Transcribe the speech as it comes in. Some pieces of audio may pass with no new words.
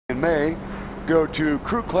In May, go to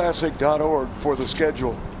crewclassic.org for the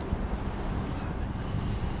schedule.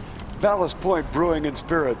 Ballast Point Brewing and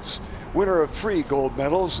Spirits, winner of 3 gold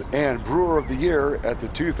medals and Brewer of the Year at the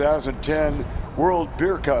 2010 World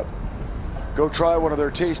Beer Cup. Go try one of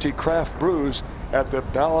their tasty craft brews at the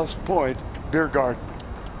Ballast Point Beer Garden.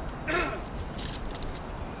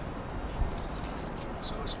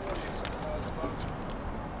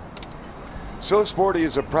 So Sporty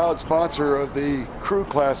is a proud sponsor of the Crew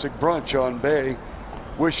Classic Brunch on Bay.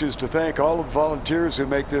 Wishes to thank all of the volunteers who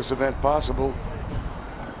make this event possible.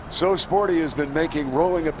 So Sporty has been making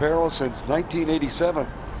rowing apparel since 1987.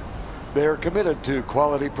 They are committed to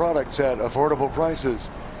quality products at affordable prices.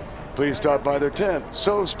 Please stop by their tent,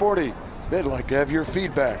 So Sporty. They'd like to have your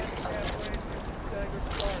feedback.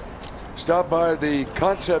 Stop by the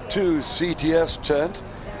Concept 2 CTS tent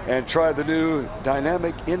and try the new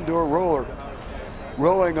Dynamic Indoor Roller.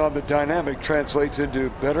 Rowing on the Dynamic translates into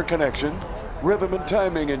better connection, rhythm, and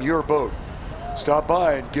timing in your boat. Stop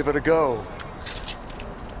by and give it a go.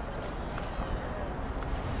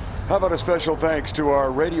 How about a special thanks to our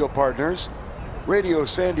radio partners, Radio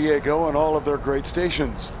San Diego and all of their great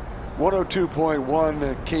stations.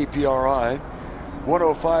 102.1 KPRI,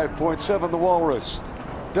 105.7 The Walrus,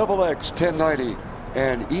 XX 1090,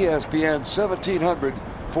 and ESPN 1700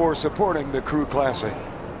 for supporting the Crew Classic.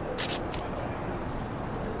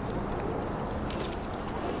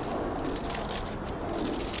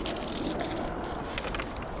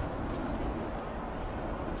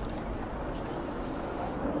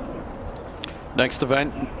 Next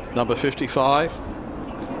event, number 55,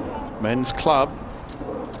 Men's Club,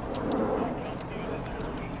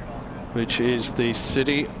 which is the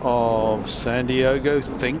City of San Diego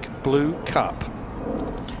Think Blue Cup.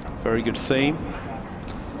 Very good theme.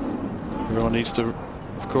 Everyone needs to,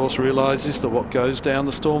 of course, realizes that what goes down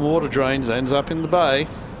the stormwater drains ends up in the bay.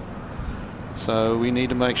 So we need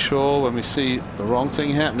to make sure when we see the wrong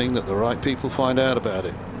thing happening that the right people find out about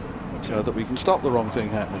it, so that we can stop the wrong thing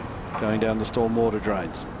happening, going down the stormwater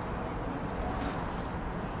drains.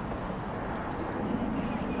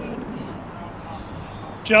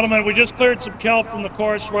 Gentlemen, we just cleared some kelp from the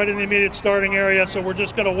course right in the immediate starting area, so we're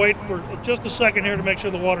just going to wait for just a second here to make sure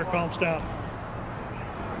the water calms down.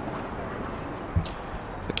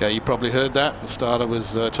 Okay, you probably heard that. The starter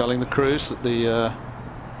was telling the crews that the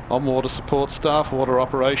on-water support staff, water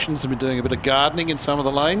operations, have been doing a bit of gardening in some of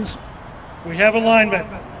the lanes. We have alignment.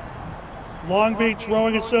 Long Beach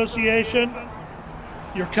Rowing Association,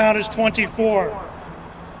 your count is 24.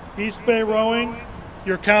 East Bay Rowing,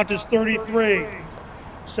 your count is 33.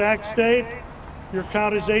 Sac State, your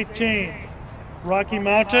count is 18. Rocky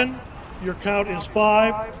Mountain, your count is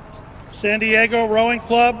 5. San Diego Rowing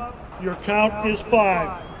Club, your count is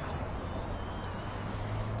 5.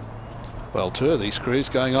 Well, 2 of these crews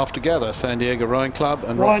going off together, San Diego Rowing Club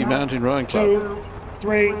and Rocky Mountain Rowing Club. 2,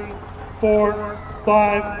 3, 4,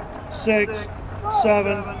 5, 6,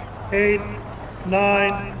 7, 8,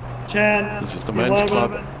 9, 10, This is the men's 11,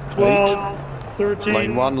 club. 12, 13,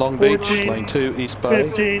 Lane 1, Long 14, Beach. Lane 2, East Bay.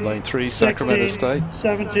 15, Lane 3, 16, Sacramento State.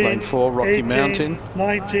 17, Lane 4, Rocky 18, Mountain.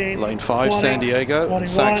 19, Lane 5, 20, San Diego. 21, And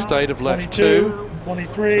Sac State have left 22, 2.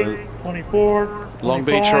 23, So 24, Long 25,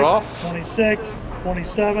 Beach are off. 26,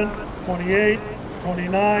 27, 28,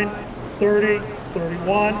 29, 30,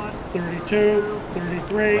 31, 32,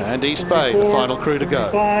 33, And East Bay, the final crew to go.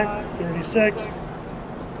 35, 36.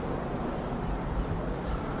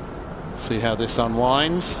 See how this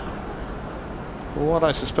unwinds. What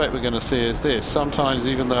I suspect we're going to see is this. Sometimes,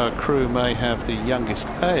 even though a crew may have the youngest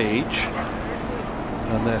age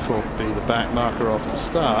and therefore be the back marker off the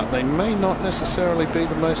start, they may not necessarily be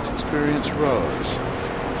the most experienced rowers.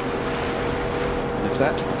 And if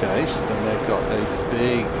that's the case, then they've got a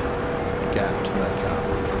big gap to make up.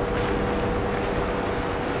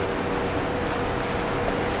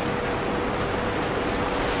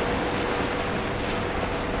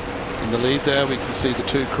 In the lead there, we can see the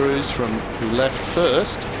 2 crews who left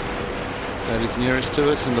first. That is nearest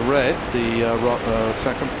to us in the red, the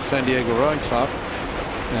San Diego Rowing Club,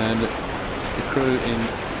 and the crew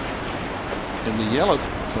in the yellow.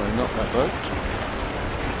 Sorry, not that boat.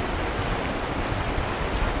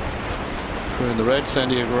 Crew in the red, San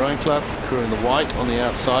Diego Rowing Club. Crew in the white on the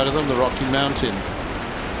outside of them, the Rocky Mountain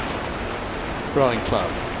Rowing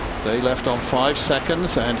Club. They left on 5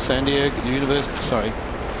 seconds, and the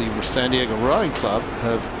San Diego Rowing Club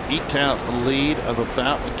have eked out a lead of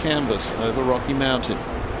about a canvas over Rocky Mountain.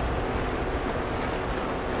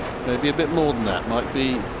 Maybe a bit more than that, might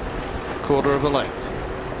be a quarter of a length.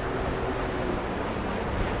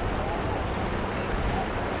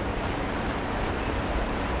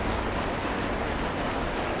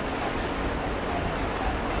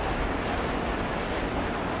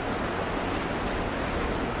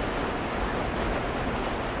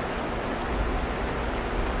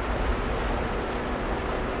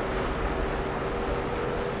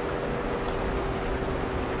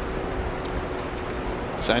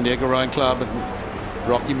 San Diego Rowing Club and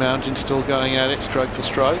Rocky Mountain still going at it stroke for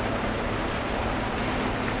stroke.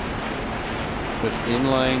 But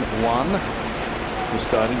in lane 1, we're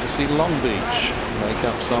starting to see Long Beach make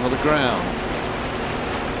up some of the ground.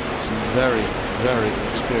 Some very, very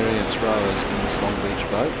experienced rowers in this Long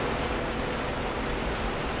Beach boat.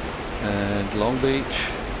 And Long Beach,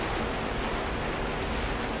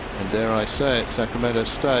 and dare I say it, Sacramento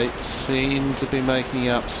State seem to be making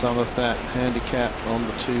up some of that handicap on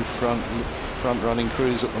the two front running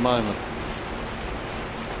crews at the moment.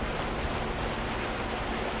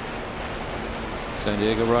 San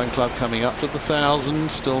Diego Rowing Club coming up to the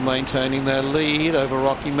 1,000, still maintaining their lead over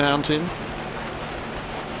Rocky Mountain.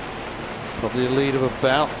 Probably a lead of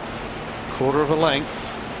about a quarter of a length.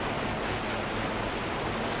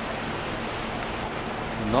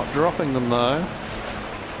 Not dropping them though.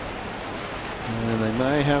 And they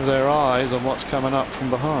may have their eyes on what's coming up from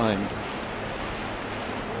behind.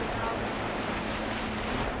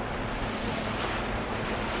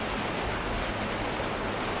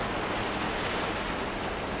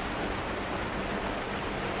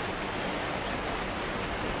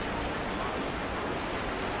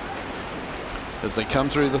 As they come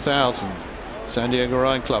through the 1,000, San Diego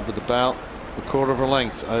Rowing Club with about a quarter of a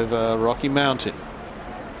length over Rocky Mountain.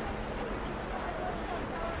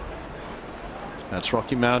 That's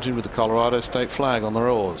Rocky Mountain with the Colorado State flag on their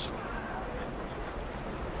oars.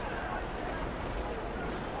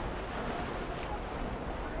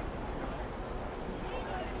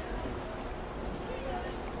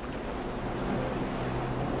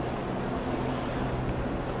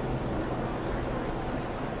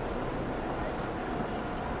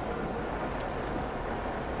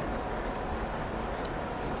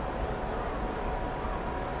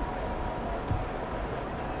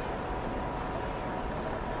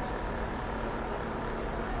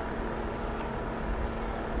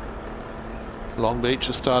 Long Beach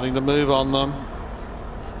is starting to move on them.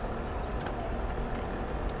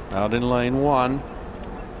 Out in lane 1.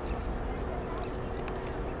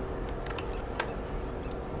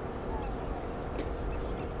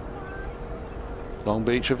 Long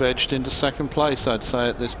Beach have edged into second place, I'd say,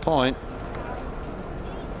 at this point.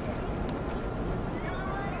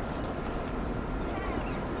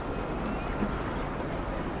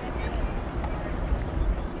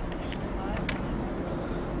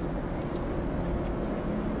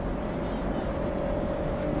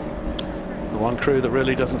 One crew that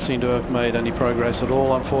really doesn't seem to have made any progress at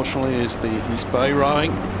all, unfortunately, is the East Bay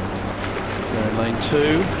Rowing. They're in lane 2.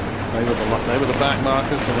 They were the back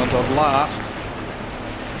markers. They went off last.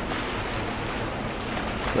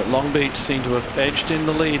 But Long Beach seem to have edged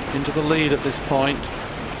into the lead at this point.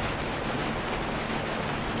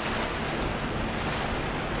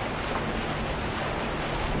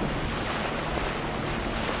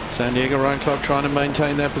 San Diego Rowing Club trying to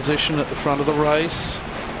maintain their position at the front of the race.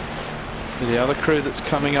 The other crew that's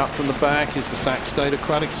coming up from the back is the Sac State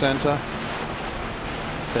Aquatic Center.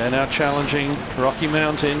 They're now challenging Rocky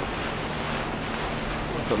Mountain.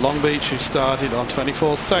 But Long Beach, who started on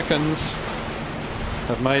 24 seconds,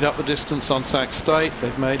 have made up the distance on Sac State.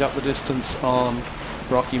 They've made up the distance on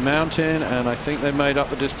Rocky Mountain, and I think they've made up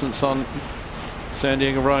the distance on San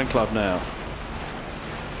Diego Rowing Club now.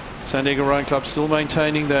 San Diego Rowing Club still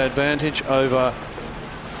maintaining their advantage over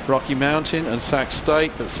Rocky Mountain and Sac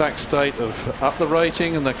State, but Sac State have upped the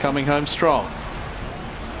rating and they're coming home strong.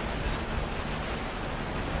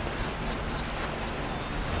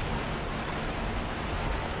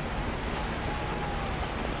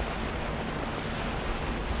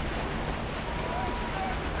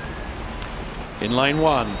 In lane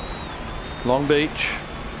 1, Long Beach,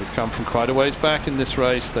 who've come from quite a ways back in this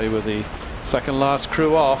race. They were the second last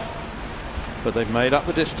crew off, but they've made up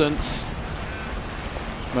the distance.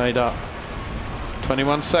 Made up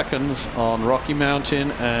 21 seconds on Rocky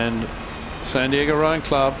Mountain and San Diego Rowing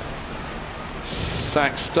Club.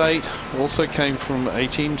 Sac State also came from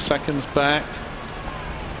 18 seconds back.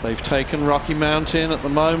 They've taken Rocky Mountain at the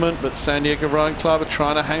moment, but San Diego Rowing Club are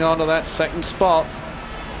trying to hang on to that second spot.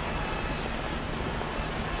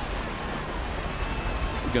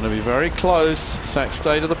 Going to be very close. Sac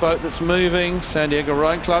State are the boat that's moving. San Diego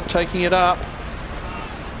Rowing Club taking it up.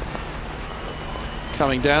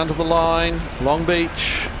 Coming down to the line. Long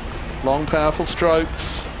Beach. Long, powerful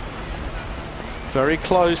strokes. Very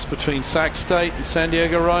close between Sac State and San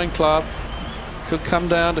Diego Rowing Club. Could come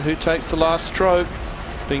down to who takes the last stroke.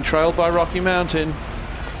 Being trailed by Rocky Mountain.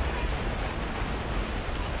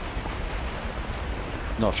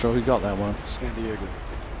 Not sure who got that one. San Diego.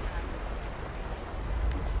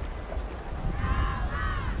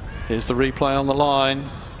 Here's the replay on the line.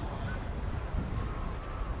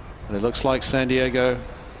 And it looks like San Diego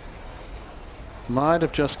might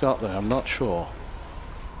have just got there, I'm not sure.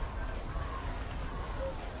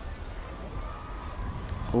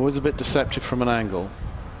 Always a bit deceptive from an angle.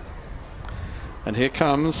 And here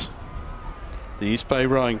comes the East Bay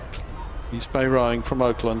Rowing from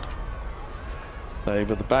Oakland. They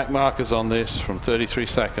were the back markers on this from 33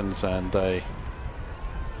 seconds, and they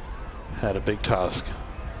had a big task.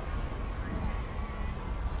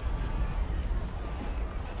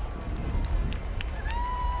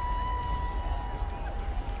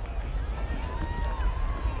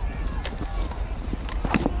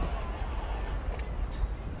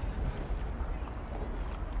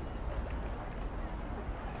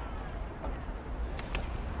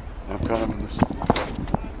 I'm coming this.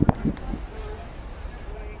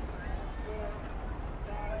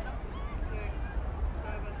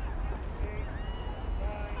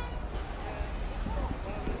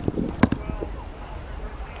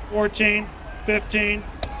 $14, $15,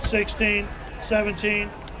 $16, $17,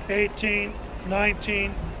 $18,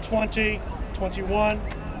 $19, $20, $21,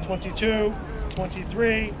 $22,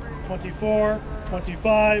 $23, $24,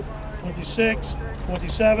 $25, $26,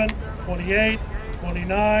 $27, $28,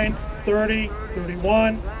 $29, $30,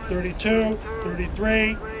 $31, $32,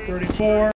 $33, $34,